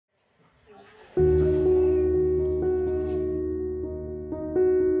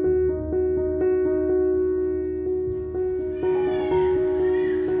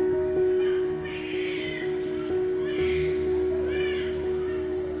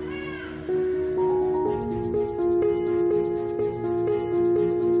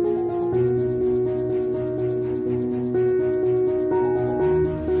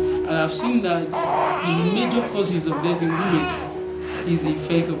have seen that the major causes of death in women is the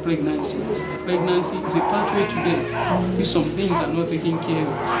effect of pregnancy. Pregnancy is a pathway to death if some things are not taken care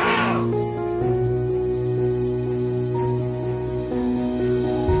of.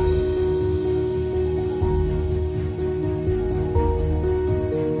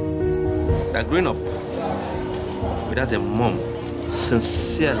 Growing up without a mom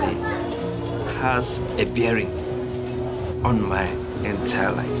sincerely has a bearing on my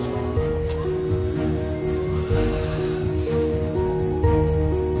entire life.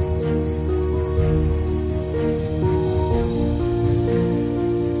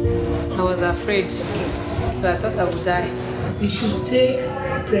 I was afraid, so I thought I would die. We should take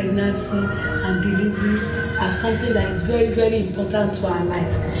pregnancy and delivery as something that is very, very important to our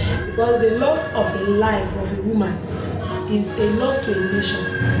life. Because the loss of a life of a woman is a loss to a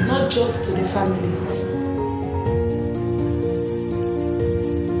nation, not just to the family.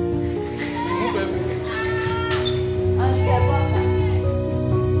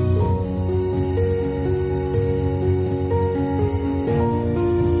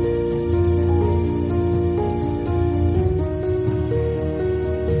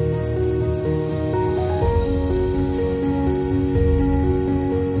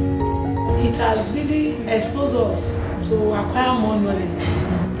 Expose us to acquire more knowledge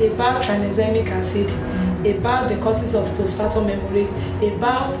about tranexamic acid, about the causes of postpartum hemorrhage,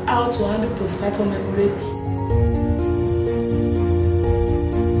 about how to handle postpartum hemorrhage.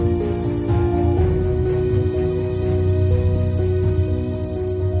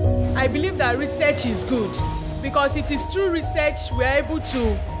 I believe that research is good because it is through research we are able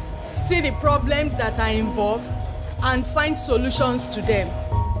to see the problems that are involved and find solutions to them.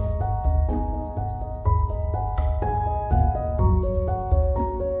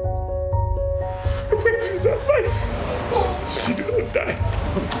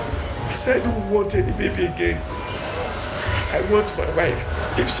 I don't want any baby again. I want my wife.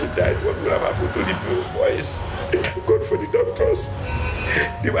 If she died, what would have happened to the boys? Thank God for the doctors.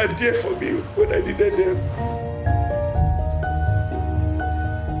 They were there for me when I needed them.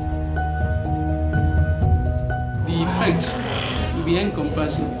 The effects will be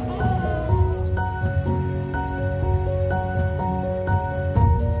encompassing.